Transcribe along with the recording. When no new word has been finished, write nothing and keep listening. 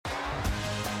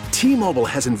T-Mobile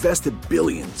has invested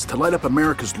billions to light up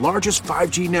America's largest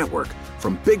 5G network,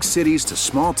 from big cities to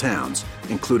small towns,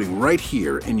 including right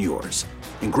here in yours.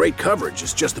 And great coverage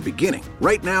is just the beginning.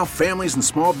 Right now, families and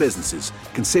small businesses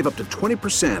can save up to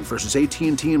 20% versus AT&T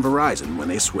and Verizon when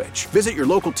they switch. Visit your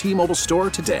local T-Mobile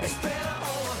store today.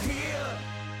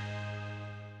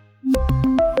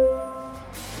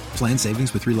 Plan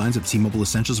savings with 3 lines of T-Mobile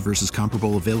Essentials versus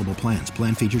comparable available plans.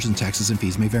 Plan features and taxes and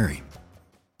fees may vary.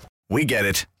 We get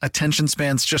it. Attention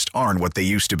spans just aren't what they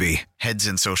used to be. Heads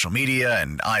in social media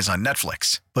and eyes on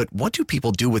Netflix. But what do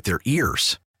people do with their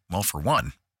ears? Well, for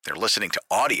one, they're listening to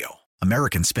audio.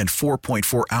 Americans spend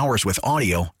 4.4 hours with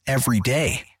audio every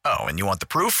day. Oh, and you want the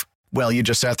proof? Well, you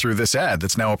just sat through this ad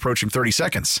that's now approaching 30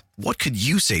 seconds. What could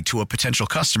you say to a potential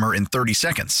customer in 30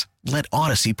 seconds? Let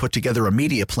Odyssey put together a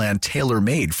media plan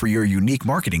tailor-made for your unique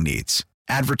marketing needs.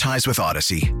 Advertise with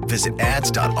Odyssey. Visit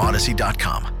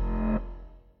ads.odyssey.com.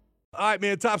 All right,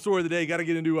 man, top story of the day. Got to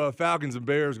get into Falcons and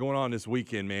Bears going on this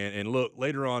weekend, man. And look,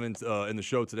 later on in the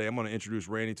show today, I'm going to introduce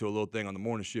Randy to a little thing on the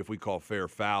morning shift we call Fair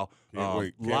Foul.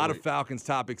 A lot of Falcons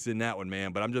topics in that one,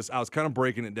 man. But I was kind of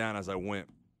breaking it down as I went.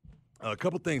 A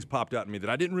couple things popped out to me that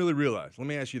I didn't really realize. Let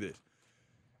me ask you this.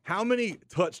 How many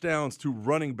touchdowns to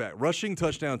rushing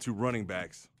touchdowns to running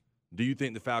backs, do you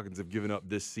think the Falcons have given up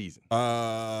this season?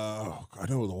 I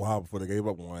know it was a while before they gave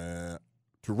up one.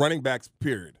 To running backs,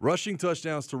 period. Rushing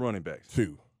touchdowns to running backs.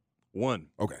 2. 1.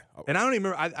 Okay. And I don't even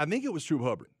remember. I think it was Chuba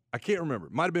Hubbard. I can't remember.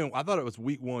 Might have been. I thought it was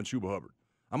week 1 Chuba Hubbard.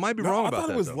 I might be wrong about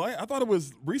that. I thought it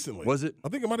was recently. Was it? I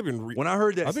think it might have been. When I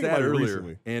heard that stat earlier,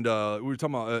 recently. And we were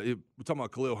talking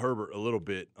about Khalil Herbert a little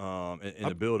bit in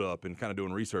the build-up and kind of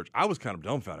doing research. I was kind of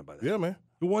dumbfounded by that. Yeah, man.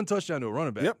 The 1 touchdown to a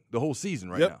running back the whole season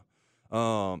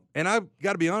now. And I've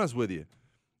got to be honest with you.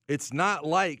 It's not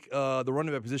like the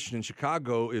running back position in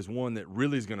Chicago is one that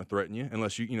really is going to threaten you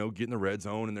unless you get in the red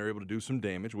zone and they're able to do some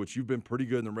damage, which you've been pretty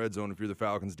good in the red zone if you're the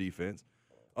Falcons defense.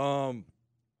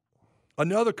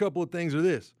 Another couple of things are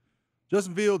this.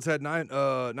 Justin Fields had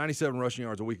 97 rushing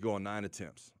yards a week ago on 9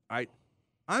 attempts.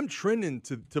 I'm trending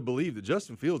to believe that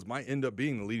Justin Fields might end up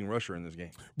being the leading rusher in this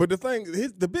game. But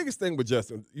the biggest thing with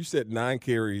Justin, you said 9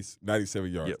 carries,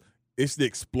 97 yards. Yep. It's the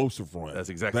explosive run. That's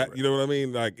exactly right. You know what I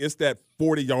mean? Like, it's that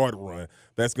 40-yard run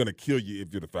that's going to kill you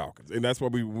if you're the Falcons. And that's why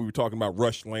we were talking about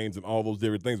rush lanes and all those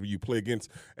different things when you play against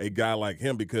a guy like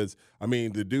him because, I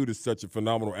mean, the dude is such a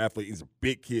phenomenal athlete. He's a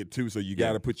big kid, too, so you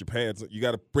got to put your pads – you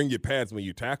got to bring your pads when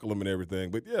you tackle him and everything.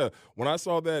 But, yeah, when I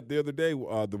saw that the other day,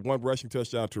 the 1 rushing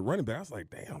touchdown to a running back, I was like,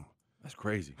 damn. That's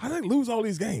crazy. How did they lose all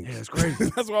these games? Yeah, that's crazy.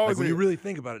 That's what I always when you really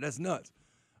think about it, that's nuts.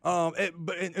 But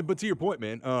to your point,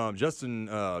 man, Justin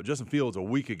Fields a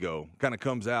week ago kind of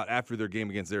comes out after their game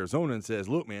against Arizona and says,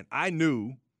 "Look, man, I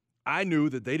knew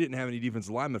that they didn't have any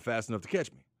defensive linemen fast enough to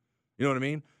catch me." You know what I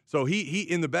mean? So he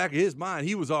in the back of his mind,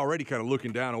 he was already kind of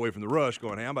looking down away from the rush,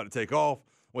 going, "Hey, I'm about to take off.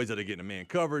 Ways that I get in a man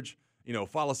coverage.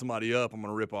 Follow somebody up. I'm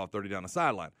going to rip off 30 down the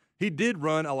sideline." He did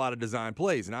run a lot of design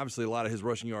plays, and obviously a lot of his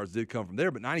rushing yards did come from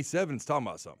there. But 97 is talking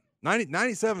about something.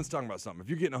 97 is talking about something. If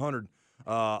you're getting 100,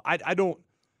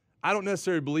 I don't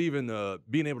necessarily believe in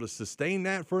being able to sustain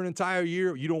that for an entire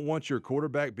year. You don't want your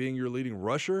quarterback being your leading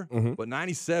rusher, but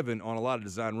 97 on a lot of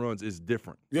design runs is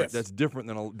different. Yes. Right? That's different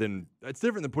than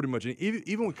pretty much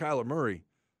even with Kyler Murray,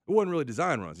 it wasn't really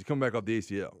design runs. He's coming back off the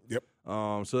ACL. Yep.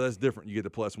 So that's different. You get the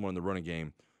 +1 in the running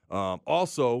game.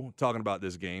 Also, talking about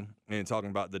this game and talking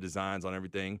about the designs on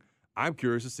everything, I'm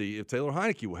curious to see if Taylor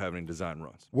Heineke will have any design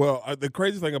runs. Well, the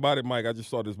crazy thing about it, Mike, I just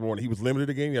saw this morning, he was limited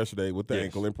again yesterday with the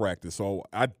ankle in practice, so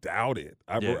I doubt it.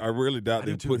 I really doubt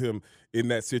they put him in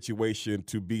that situation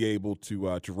to be able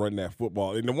to run that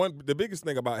football. And the biggest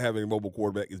thing about having a mobile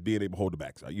quarterback is being able to hold the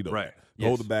backside. Right.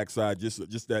 Hold the backside,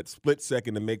 just that split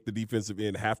second to make the defensive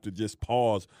end have to just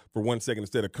pause for 1 second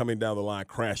instead of coming down the line,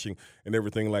 crashing and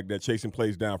everything like that, chasing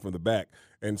plays down from the back.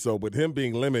 And so, with him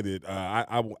being limited,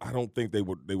 I don't think they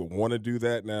would want to do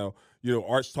that. Now,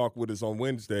 Arch talked with us on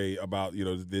Wednesday about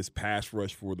this pass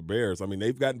rush for the Bears. I mean,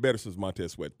 they've gotten better since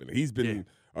Montez Sweat been. He's been,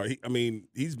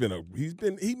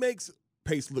 he makes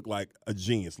Pace look like a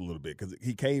genius a little bit because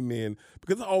he came in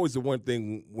because always the one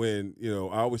thing when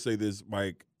I always say this,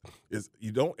 Mike, is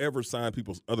you don't ever sign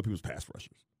other people's pass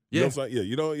rushers. You know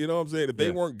what I'm saying? If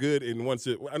they weren't good in one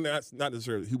sit, not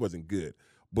necessarily he wasn't good.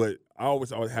 But I always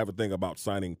have a thing about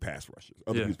signing pass rushers,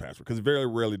 other people's pass rushers, because very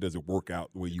rarely does it work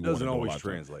out the way you want it to. It doesn't always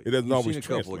translate. It doesn't always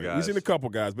translate. We've seen a couple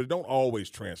guys, but it don't always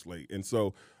translate. And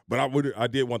so, but I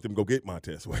did want them to go get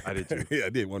Montez Sweat. I did too. Yeah, I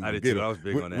did want them to get him. I was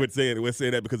big on that. We're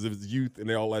saying that because of his youth and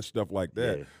all that stuff like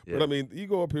that. Yeah. But I mean, you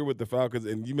go up here with the Falcons,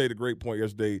 and you made a great point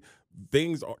yesterday.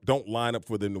 Things don't line up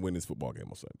for them to win this football game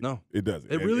on Sunday. No, it doesn't.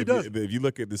 It really doesn't. If you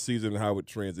look at the season and how it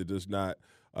trends, it does not.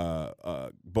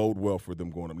 bode well for them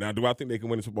going up. Now, do I think they can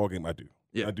win this football game? I do.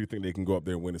 Yeah. I do think they can go up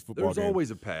there and win this football game. There's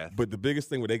always a path. But the biggest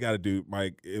thing what they got to do,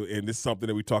 Mike, and this is something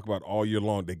that we talk about all year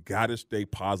long, they got to stay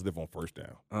positive on first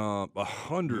down.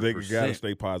 100%. They got to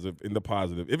stay positive in the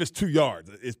positive. If it's 2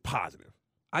 yards, it's positive.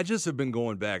 I just have been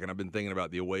going back, and I've been thinking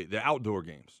about the outdoor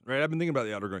games, right? I've been thinking about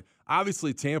the outdoor game.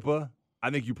 Obviously, Tampa, I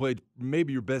think you played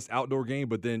maybe your best outdoor game,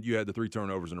 but then you had the 3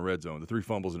 turnovers in the red zone, the 3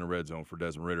 fumbles in the red zone for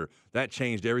Desmond Ridder. That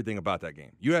changed everything about that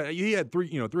game. He had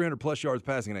 300-plus yards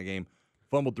passing in that game,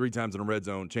 fumbled 3 times in the red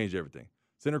zone, changed everything.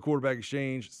 Center quarterback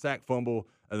exchange, sack fumble,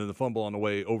 and then the fumble on the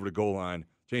way over the goal line,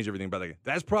 changed everything about that game.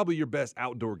 That's probably your best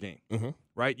outdoor game,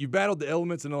 right? You've battled the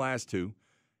elements in the last 2.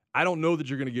 I don't know that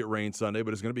you're going to get rain Sunday,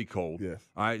 but it's going to be cold. Yes.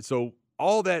 All right, so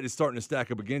all that is starting to stack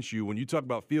up against you. When you talk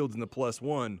about Fields in the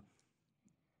 +1,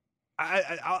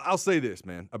 I'll say this,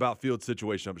 man, about Fields'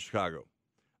 situation up in Chicago.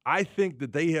 I think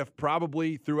that they have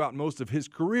probably, throughout most of his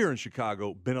career in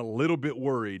Chicago, been a little bit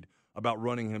worried about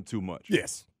running him too much.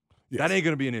 Yes. That ain't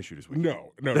going to be an issue this week.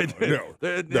 No. They're getting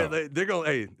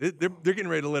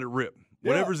ready to let it rip.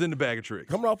 Whatever's in the bag of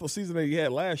tricks. Coming off a season that he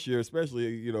had last year,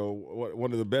 especially,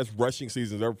 one of the best rushing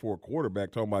seasons ever for a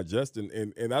quarterback, talking about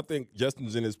Justin. And I think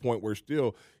Justin's in his point where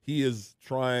still he is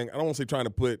trying, I don't want to say trying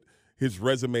to put his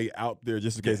resume out there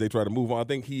just in case they try to move on. I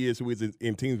think he is who is,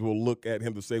 and teams will look at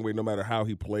him the same way no matter how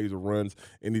he plays or runs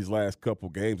in these last couple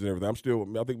games and everything. I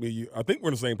think we're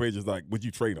on the same page as, like, would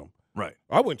you trade him? Right.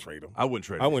 I wouldn't trade him. I wouldn't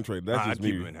trade him. That's just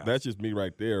keep me. him in-house. That's just me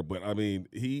right there. But, I mean,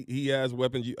 he has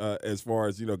weapons as far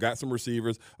as, got some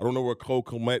receivers. I don't know where Cole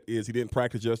Kmet is. He didn't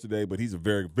practice yesterday, but he's a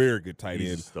very, very good tight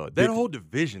end. Stud. That whole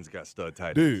division's got stud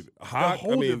tight ends.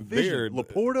 Dude, division.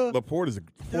 Laporta's going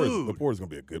to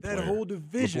be a good player. That whole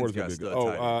division's got stud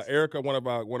tight ends. Erica, one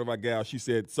of our gals, she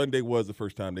said Sunday was the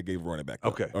first time they gave a running back.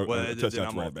 Okay.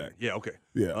 Touchdown to running back. Yeah, okay.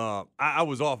 Yeah. I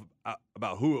was off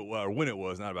about who it was or when it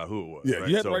was, not about who it was. Yeah, right?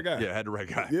 You had the right guy. Yeah, I had the right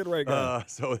guy. You had the right guy.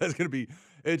 So that's going to be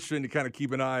interesting to kind of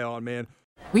keep an eye on, man.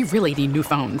 We really need new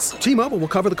phones. T-Mobile will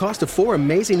cover the cost of 4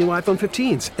 amazing new iPhone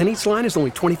 15s, and each line is only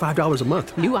 $25 a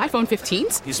month. New iPhone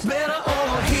 15s? It's better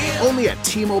over here. Only at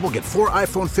T-Mobile, get 4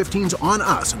 iPhone 15s on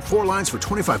us and 4 lines for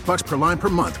 $25 per line per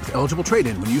month with eligible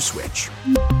trade-in when you switch.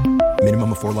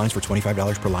 Minimum of 4 lines for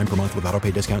 $25 per line per month with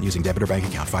autopay discount using debit or bank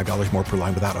account. $5 more per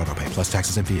line without autopay, plus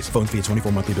taxes and fees. Phone fee at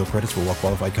 24 monthly bill credits for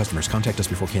well-qualified customers. Contact us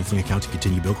before canceling account to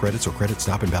continue bill credits or credit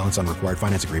stop and balance on required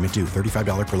finance agreement due.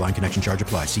 $35 per line connection charge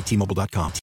applies. See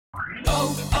T-Mobile.com.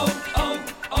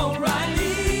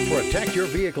 O'Reilly. Protect your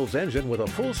vehicle's engine with a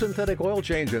full synthetic oil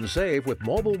change and save with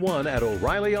Mobile One at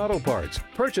O'Reilly Auto Parts.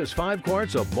 Purchase 5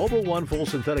 quarts of Mobile One full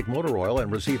synthetic motor oil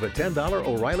and receive a $10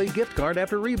 O'Reilly gift card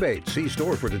after rebate. See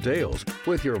store for details.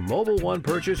 With your Mobile One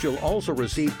purchase, you'll also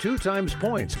receive 2 times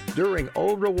points during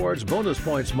O Rewards Bonus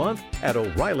Points Month at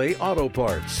O'Reilly Auto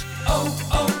Parts.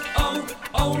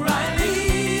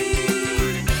 O'Reilly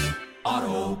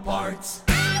Auto Parts.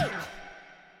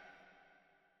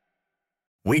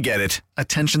 We get it.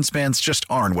 Attention spans just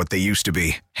aren't what they used to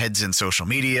be. Heads in social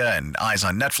media and eyes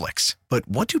on Netflix. But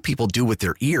what do people do with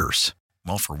their ears?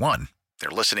 Well, for one, they're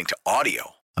listening to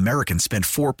audio. Americans spend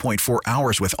 4.4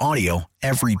 hours with audio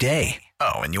every day.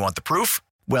 Oh, and you want the proof?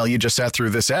 Well, you just sat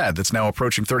through this ad that's now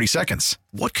approaching 30 seconds.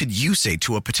 What could you say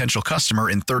to a potential customer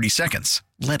in 30 seconds?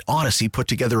 Let Odyssey put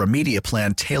together a media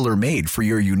plan tailor-made for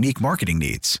your unique marketing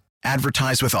needs.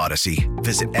 Advertise with Odyssey.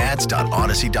 Visit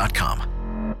ads.odyssey.com.